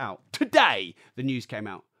most of it out. Today, the news came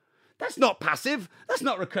out. That's not passive. That's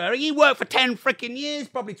not recurring. He worked for 10 freaking years,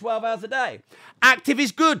 probably 12 hours a day. Active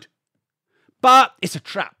is good, but it's a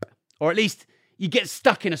trap. Or at least you get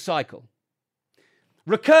stuck in a cycle.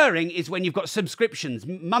 Recurring is when you've got subscriptions,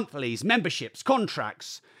 monthlies, memberships,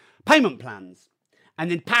 contracts, payment plans. And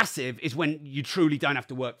then passive is when you truly don't have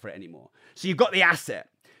to work for it anymore. So you've got the asset.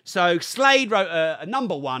 So Slade wrote a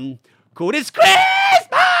number 1 called It's Christmas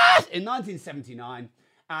in 1979.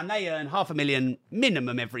 And they earn £500,000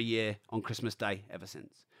 minimum every year on Christmas Day ever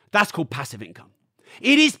since. That's called passive income.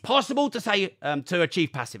 It is possible to say to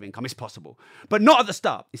achieve passive income. It's possible, but not at the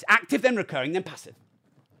start. It's active, then recurring, then passive.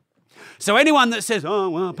 So anyone that says, oh,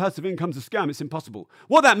 well, passive income's a scam, it's impossible.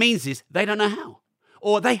 What that means is they don't know how,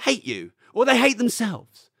 or they hate you, or they hate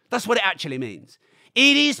themselves. That's what it actually means.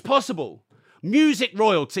 It is possible. Music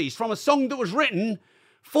royalties from a song that was written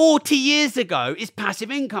 40 years ago is passive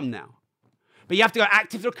income now. But you have to go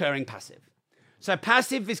active, recurring, passive. So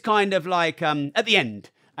passive is kind of like at the end,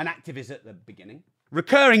 and active is at the beginning.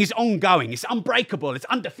 Recurring is ongoing, it's unbreakable, it's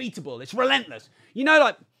undefeatable, it's relentless. You know,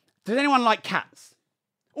 like, does anyone like cats?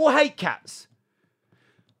 Or hate cats?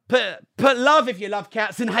 Put love if you love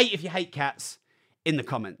cats and hate if you hate cats in the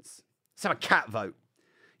comments. Let's have a cat vote.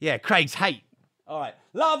 Yeah, Craig's hate. All right,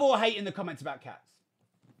 love or hate in the comments about cats.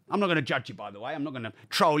 I'm not going to judge you, by the way. I'm not going to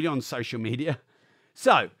troll you on social media.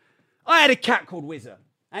 So, I had a cat called Whizzer,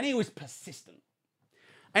 and he was persistent.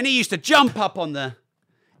 And he used to jump up on the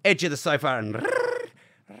edge of the sofa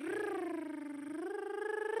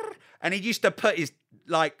and he used to put his,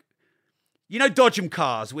 like, you know, Dodgem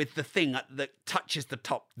cars with the thing that touches the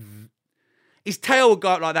top. His tail would go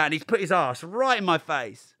up like that, and he'd put his ass right in my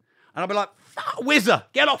face. And I'd be like, Whizzer,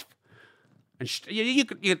 get off. And you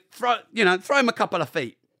could throw him a couple of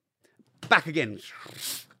feet. Back again.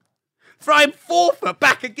 Throw him 4 foot,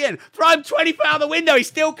 back again. Throw him 20 foot out the window, he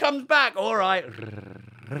still comes back. All right.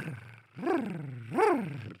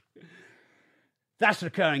 That's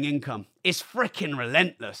recurring income. It's freaking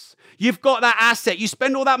relentless. You've got that asset. You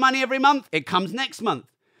spend all that money every month, it comes next month.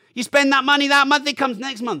 You spend that money that month, it comes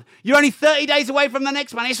next month. You're only 30 days away from the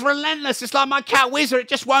next one. It's relentless. It's like my cat Whizzer. It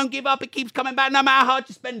just won't give up. It keeps coming back no matter how hard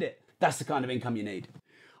you spend it. That's the kind of income you need.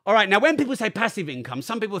 All right, now when people say passive income,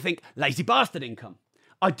 some people think lazy bastard income.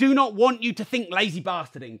 I do not want you to think lazy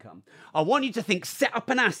bastard income. I want you to think set up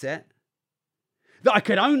an asset that I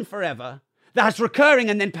could own forever, that has recurring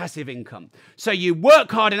and then passive income. So you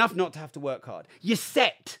work hard enough not to have to work hard. You're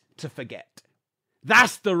set to forget.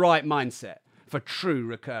 That's the right mindset for true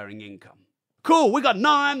recurring income. Cool, we got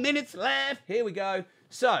 9 minutes left. Here we go.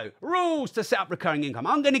 So, rules to set up recurring income.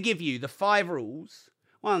 I'm going to give you the 5 rules.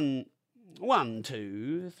 1,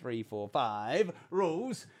 2, 3, 4, 5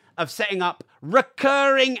 rules of setting up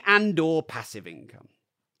recurring and or passive income.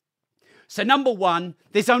 So number 1,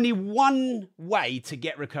 there's only one way to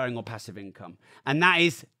get recurring or passive income, and that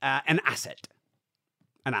is an asset.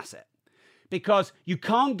 An asset. Because you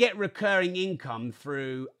can't get recurring income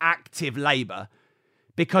through active labor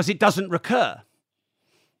because it doesn't recur.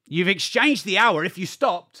 You've exchanged the hour. If you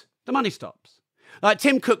stopped, the money stops. Like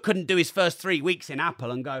Tim Cook couldn't do his first 3 weeks in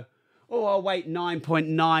Apple and go, oh, I'll wait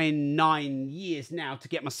 9.99 years now to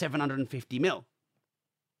get my 750 mil.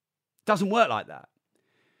 Doesn't work like that.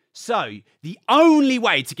 So the only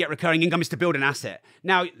way to get recurring income is to build an asset.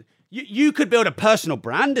 Now, you could build a personal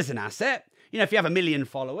brand as an asset. You know, if you have 1 million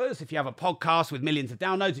followers, if you have a podcast with millions of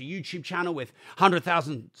downloads, a YouTube channel with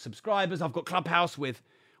 100,000 subscribers, I've got Clubhouse with,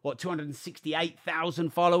 268,000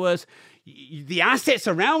 followers. The assets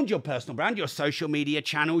around your personal brand, your social media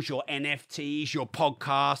channels, your NFTs, your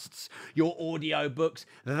podcasts, your audio books,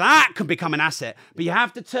 that can become an asset. But you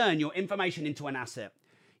have to turn your information into an asset.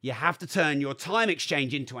 You have to turn your time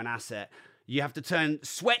exchange into an asset. You have to turn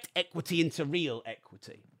sweat equity into real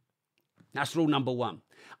equity. That's rule number 1.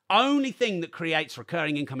 Only thing that creates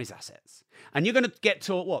recurring income is assets. And you're going to get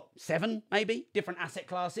to, 7 maybe different asset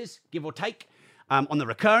classes, give or take, on the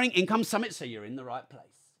Recurring Income Summit, so you're in the right place.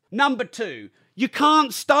 Number 2, you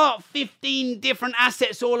can't start 15 different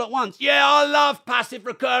assets all at once. Yeah, I love passive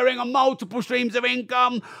recurring on multiple streams of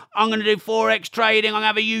income. I'm going to do Forex trading. I'm going to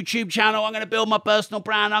have a YouTube channel. I'm going to build my personal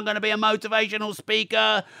brand. I'm going to be a motivational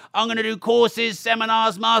speaker. I'm going to do courses,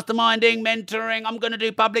 seminars, masterminding, mentoring. I'm going to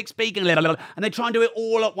do public speaking. And they try and do it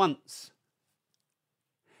all at once.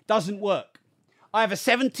 Doesn't work. I have a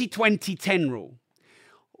 70-20-10 rule.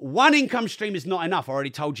 1 income stream is not enough. I already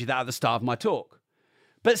told you that at the start of my talk.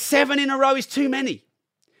 But 7 in a row is too many.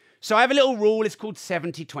 So I have a little rule. It's called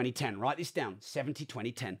 70-20-10. Write this down.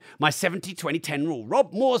 70-20-10. My 70-20-10 rule.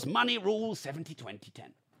 Rob Moore's money rule,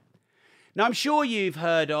 70-20-10. Now, I'm sure you've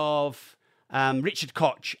heard of Richard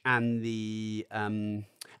Koch and the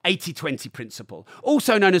 80-20 principle,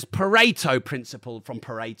 also known as Pareto principle from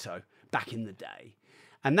Pareto back in the day.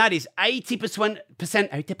 And that is 80%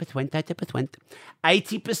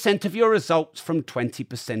 of your results from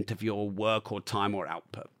 20% of your work or time or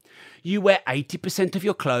output. You wear 80% of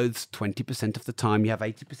your clothes 20% of the time. You have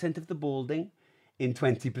 80% of the balding in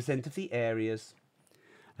 20% of the areas.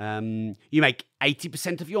 You make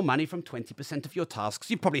 80% of your money from 20% of your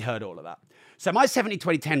tasks. You've probably heard all of that. So my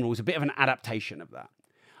 70-20-10 rule is a bit of an adaptation of that.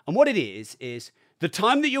 And what it is the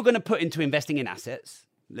time that you're going to put into investing in assets,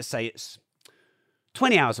 let's say it's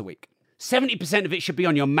 20 hours a week. 70% of it should be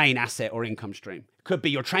on your main asset or income stream. Could be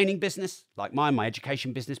your training business, like mine, my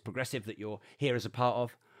education business, Progressive, that you're here as a part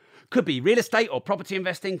of. Could be real estate or property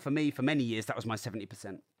investing. For me, for many years, that was my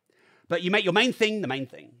 70%. But you make your main thing the main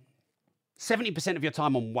thing. 70% of your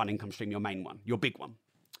time on one income stream, your main one, your big one.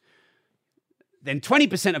 Then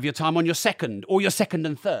 20% of your time on your second or your second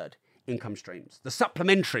and third income streams, the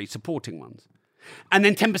supplementary supporting ones. And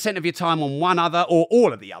then 10% of your time on one other or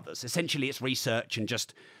all of the others. Essentially, it's research and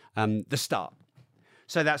just the start.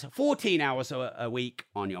 So that's 14 hours a week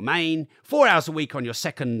on your main, 4 hours a week on your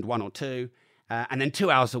second one or two, and then 2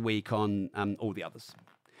 hours a week on all the others.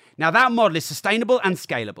 Now, that model is sustainable and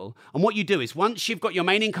scalable. And what you do is once you've got your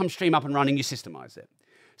main income stream up and running, you systemize it.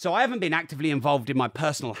 So I haven't been actively involved in my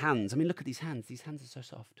personal hands. I mean, look at these hands. These hands are so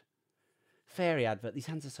soft. Fairy advert. These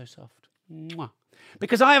hands are so soft. Mwah.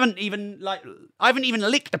 Because I haven't even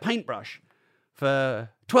licked a paintbrush for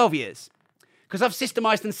 12 years. Because I've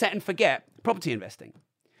systemized and set and forget property investing.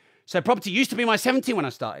 So property used to be my 70 when I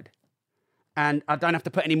started. And I don't have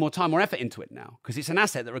to put any more time or effort into it now because it's an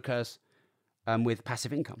asset that recurs with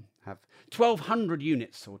passive income. I have 1,200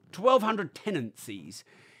 units or 1,200 tenancies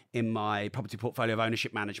in my property portfolio of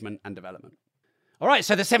ownership, management and development. All right,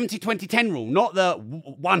 so the 70-20-10 rule, not the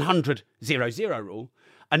 100-0-0 rule,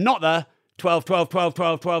 and not the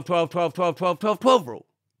 12-12-12-12-12-12-12-12-12 rule.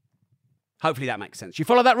 Hopefully that makes sense. You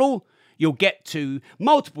follow that rule, you'll get to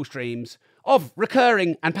multiple streams of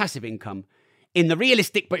recurring and passive income in the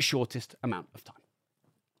realistic but shortest amount of time.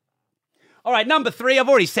 All right, number 3, I've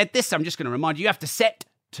already said this, so I'm just going to remind you, you have to set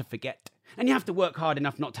to forget. And you have to work hard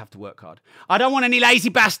enough not to have to work hard. I don't want any lazy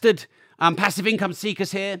bastard passive income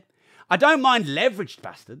seekers here. I don't mind leveraged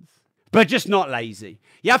bastards, but just not lazy.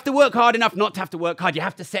 You have to work hard enough not to have to work hard. You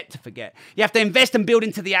have to set to forget. You have to invest and build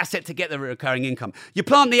into the asset to get the recurring income. You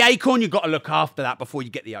plant the acorn, you've got to look after that before you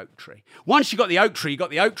get the oak tree. Once you've got the oak tree, you've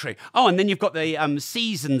got the oak tree. Oh, and then you've got the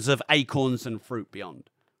seasons of acorns and fruit beyond.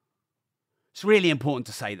 It's really important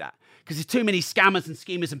to say that because there's too many scammers and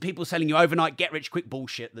schemers and people selling you overnight get-rich-quick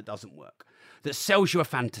bullshit that doesn't work, that sells you a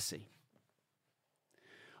fantasy.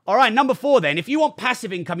 All right, number 4 then. If you want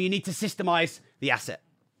passive income, you need to systemize the asset.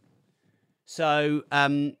 So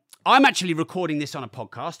I'm actually recording this on a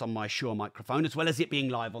podcast on my Shure microphone, as well as it being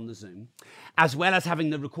live on the Zoom, as well as having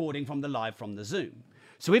the recording from the live from the Zoom.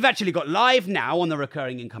 So we've actually got live now on the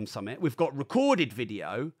Recurring Income Summit. We've got recorded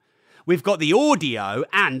video. We've got the audio,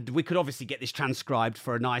 and we could obviously get this transcribed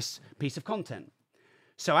for a nice piece of content.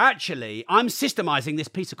 So actually, I'm systemizing this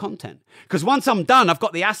piece of content because once I'm done, I've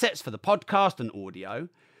got the assets for the podcast and audio,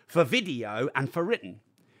 for video, and for written.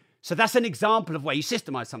 So that's an example of where you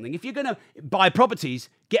systemize something. If you're going to buy properties,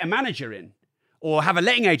 get a manager in, or have a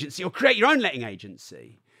letting agency, or create your own letting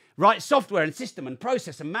agency. Write software and system and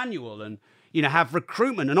process and manual and have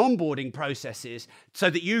recruitment and onboarding processes so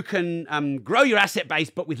that you can grow your asset base,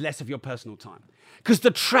 but with less of your personal time. Because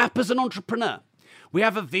the trap as an entrepreneur, we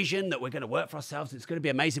have a vision that we're going to work for ourselves. It's going to be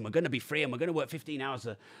amazing. We're going to be free and we're going to work 15 hours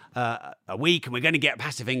a week and we're going to get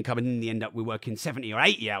passive income. And in the end up, we're working 70 or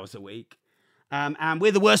 80 hours a week. And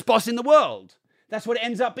we're the worst boss in the world. That's what it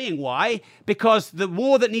ends up being. Why? Because the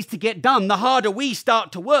more that needs to get done, the harder we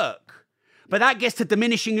start to work. But that gets to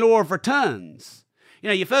diminishing law of returns.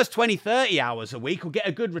 Your first 20, 30 hours a week will get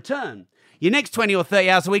a good return. Your next 20 or 30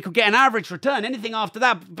 hours a week will get an average return. Anything after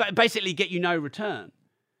that basically get you no return.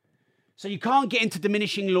 So you can't get into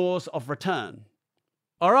diminishing laws of return.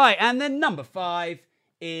 All right, and then number 5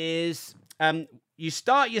 is you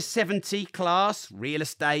start your 70 class, real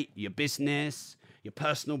estate, your business, your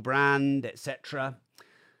personal brand, etc.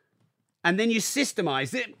 And then you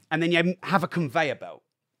systemize it, and then you have a conveyor belt.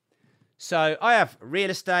 So I have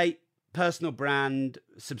real estate, personal brand,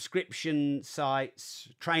 subscription sites,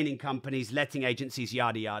 training companies, letting agencies,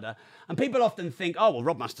 yada, yada. And people often think, oh, well,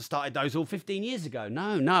 Rob must have started those all 15 years ago.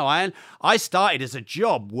 No, I started as a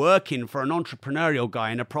job working for an entrepreneurial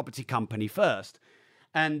guy in a property company first.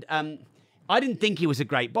 And I didn't think he was a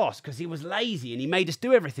great boss because he was lazy and he made us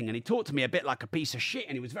do everything. And he talked to me a bit like a piece of shit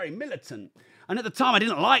and he was very militant. And at the time, I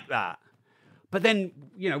didn't like that. But then,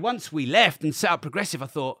 once we left and set up Progressive, I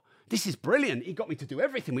thought, this is brilliant. He got me to do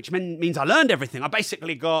everything, which means I learned everything. I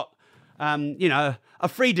basically got, a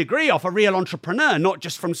free degree off a real entrepreneur, not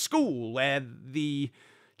just from school where the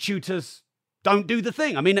tutors don't do the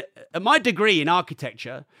thing. I mean, at my degree in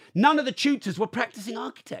architecture, none of the tutors were practicing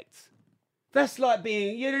architects. That's like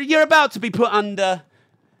being, you're about to be put under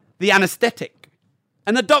the anesthetic.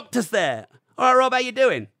 And the doctor's there. All right, Rob, how you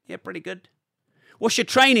doing? Yeah, pretty good. What's your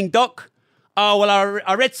training, doc? Oh, well,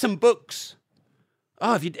 I read some books.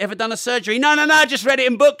 Oh, have you ever done a surgery? No, I just read it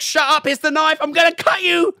in books. Shut up, here's the knife. I'm going to cut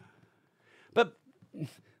you. But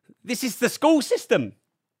This is the school system.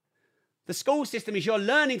 The school system is you're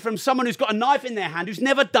learning from someone who's got a knife in their hand who's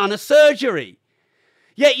never done a surgery.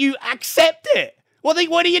 Yet you accept it. What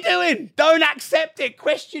are you doing? Don't accept it.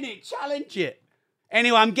 Question it. Challenge it.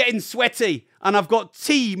 Anyway, I'm getting sweaty and I've got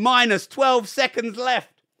T minus 12 seconds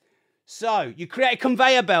left. So you create a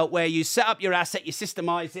conveyor belt where you set up your asset, you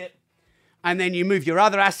systemize it, and then you move your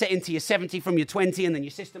other asset into your 70 from your 20, and then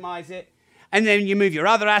you systemize it. And then you move your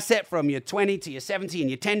other asset from your 20 to your 70 and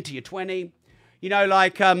your 10 to your 20. You know,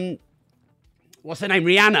 like, what's her name?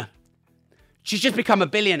 Rihanna. She's just become a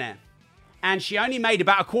billionaire. And she only made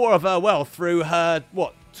about a quarter of her wealth through her,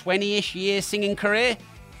 20-ish year singing career.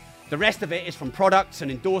 The rest of it is from products and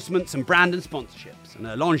endorsements and brand and sponsorships and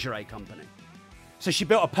a lingerie company. So she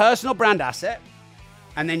built a personal brand asset,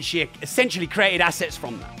 and then she essentially created assets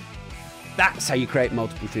from that. That's how you create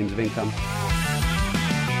multiple streams of income.